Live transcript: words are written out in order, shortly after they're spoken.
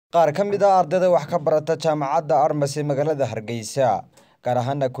Qaar ka mid ah ardayda wax ka barata Jaamacada Admas ee magaalada Hargeysa, gaar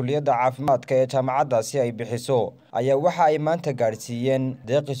ahaan Kulliyadda Caafimaadka ee jaamacadaasi ay bixiso, ayaa waxa ay maanta gaadhsiiyeen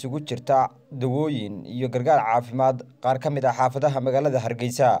deeq isugu jirta dawooyin iyo gargaar caafimaad qaar ka mid ah xaafadaha magaalada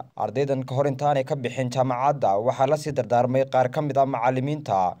Hargeysa. Ardaydan ka hor intaanay ka bixin jaamacadda waxaa la sii dardaarmay qaar ka mid ah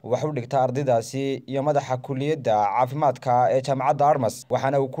macallimiinta wax u dhigta ardaydaasi iyo madaxa Kulliyadda Caafimaadka ee jaamacadda Admas,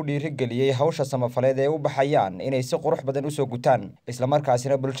 waxaana uu ku dhiirigeliyay hawsha samafaleed ee u baxayaan inay si qurux badan u soo gutaan, isla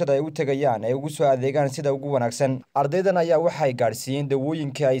markaasina bulshada ay u tagayaan ay ugu soo adeegaan sida ugu wanaagsan. Ardaydan ayaa waxay gaadhsiiyeen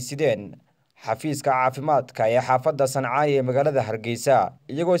dawooyinkii ay sideen xafiiska caafimaadka ee xaafadda Sancaani ee magaalada Hargeysa,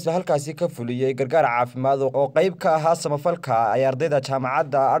 iyagoo isla halkaasi ka fuliyay gargaar caafimaad oo qayb ka ahaa samafalka ay ardayda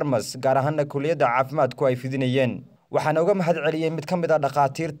jaamacadda Admas gaar ahaan Kulliyadda Caafimaadku ay fidinayeen. Waxaana uga mahad celiyay mid ka mid ah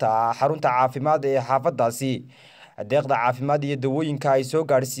dhaqaatiirta xarunta caafimaad ee xaafaddaasi deeqda caafimaad iyo dawooyinka ay soo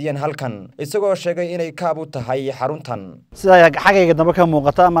gaadhsiiyeen halkan, isagoo sheegay inay kaab u tahay xaruntan. Sida xagayga dambe ka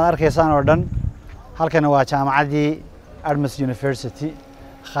muuqata ama arkaysaan oo dhan, halkan waa jaamacaddii Admas University,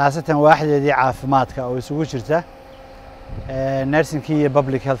 khaasatan waaxdeedii caafimaadka oo isugu jirta nursing iyo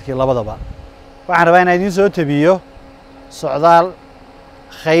public health labadaba. Waxaan rabaa inaan idin soo tabiyo socdaal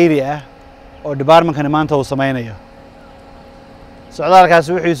khayri ah oo department-kan maanta uu samaynayo. Socdaalkaas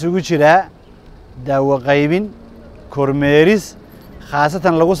wuxuu isugu jiraa daawo qaybin, kormeeris,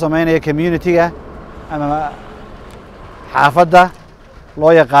 khaasatan lagu samaynayo community-ga ama xaafadda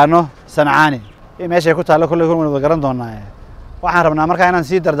loo yaqaano Sancaani. Meesha ku taalo kulli wada garan doonaa. Waxaan rabnaa markaa inaan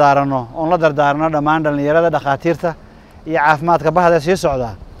sii dardaarano oo la dardaarno dhammaan dhalinyarada dhaqaatiirta iyo caafimaadka bahda sii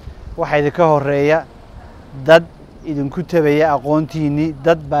socda. Waxa idinka horeeya dad idinku tabaya aqoontiini,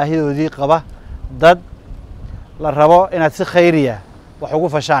 dad baahidoodii qaba, dad la rabo inaad si khayriya wax ugu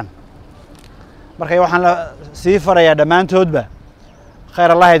fashaan. Marka waxaan la sii farayaa dhammaantoodba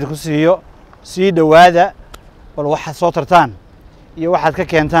khayr Allah idinku siiyo, sii dhawaada bal waxa soo tartaan iyo waxaad ka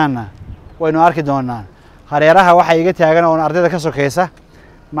keentaanna waynu arki doonaa. hareeraha waxa iga taagan oo ardayda ka sokeysa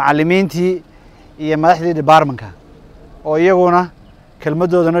macallimiintii iyo madaxdii department-ka oo iyaguna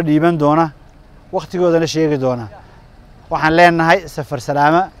kelmadoodana dhiiban doona, waqtigoodana sheegi doona. Waxaan leenahay safar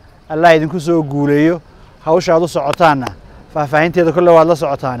salaama, Allah idinku soo guuleeyo, hawsha aad u socotaana faahfaahinteeda kullu waad la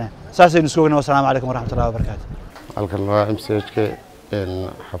socotaana. Saasaynu isku ognahay. Assalaamu calaykum waraxmatullaahi wabarakaatuh. halkan waa MCHK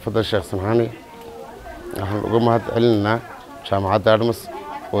xaafadda Sheekh Sancaani. waxaan uga mahad celinaa jaamacadda Admas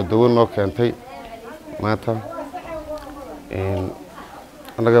oo dawo noo keentay maanta.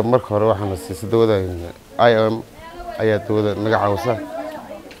 anaga marka hore waxaan siisay dawada IM ayaa dawada naga caawisa,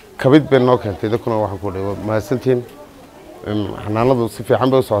 kabid been noo keentay. dadkuna waxaan ku dhahay mahadsantiin, xanaanadu si fiican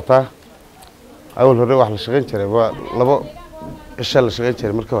bay u socotaa. awal hore wax la shaqayn jiray waa labo cisho la shaqayn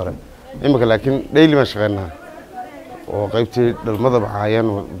jiray markii hore, imika laakiin daily ma shaqaynaa oo qaybtii dhalmada baxayaan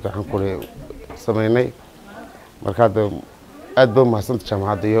waxaan ku sameynay. marka aad baa mahadsantahay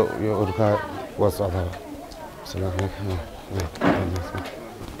jaamacadda iyo ururka waa socdaa. Assalaamu calaykum.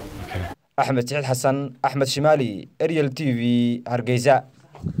 Axmed Saciid Xasan, Axmed Shimaali, Eryal TV, Hargeysa.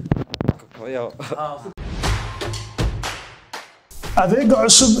 adeega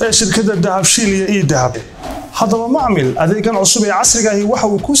cusub ee shirkadda dahabshiil iyo dahab. haddaba macmil, adeegan cusub ee casriga ahi waxa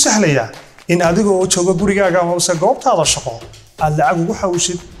uu ku sahlayaa in adigoo jooga gurigaaga ama goobtaada shaqo aad lacag ugu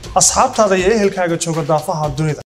xawishid asxaabtaada iyo ehelkaaga jooga daafaha dunida.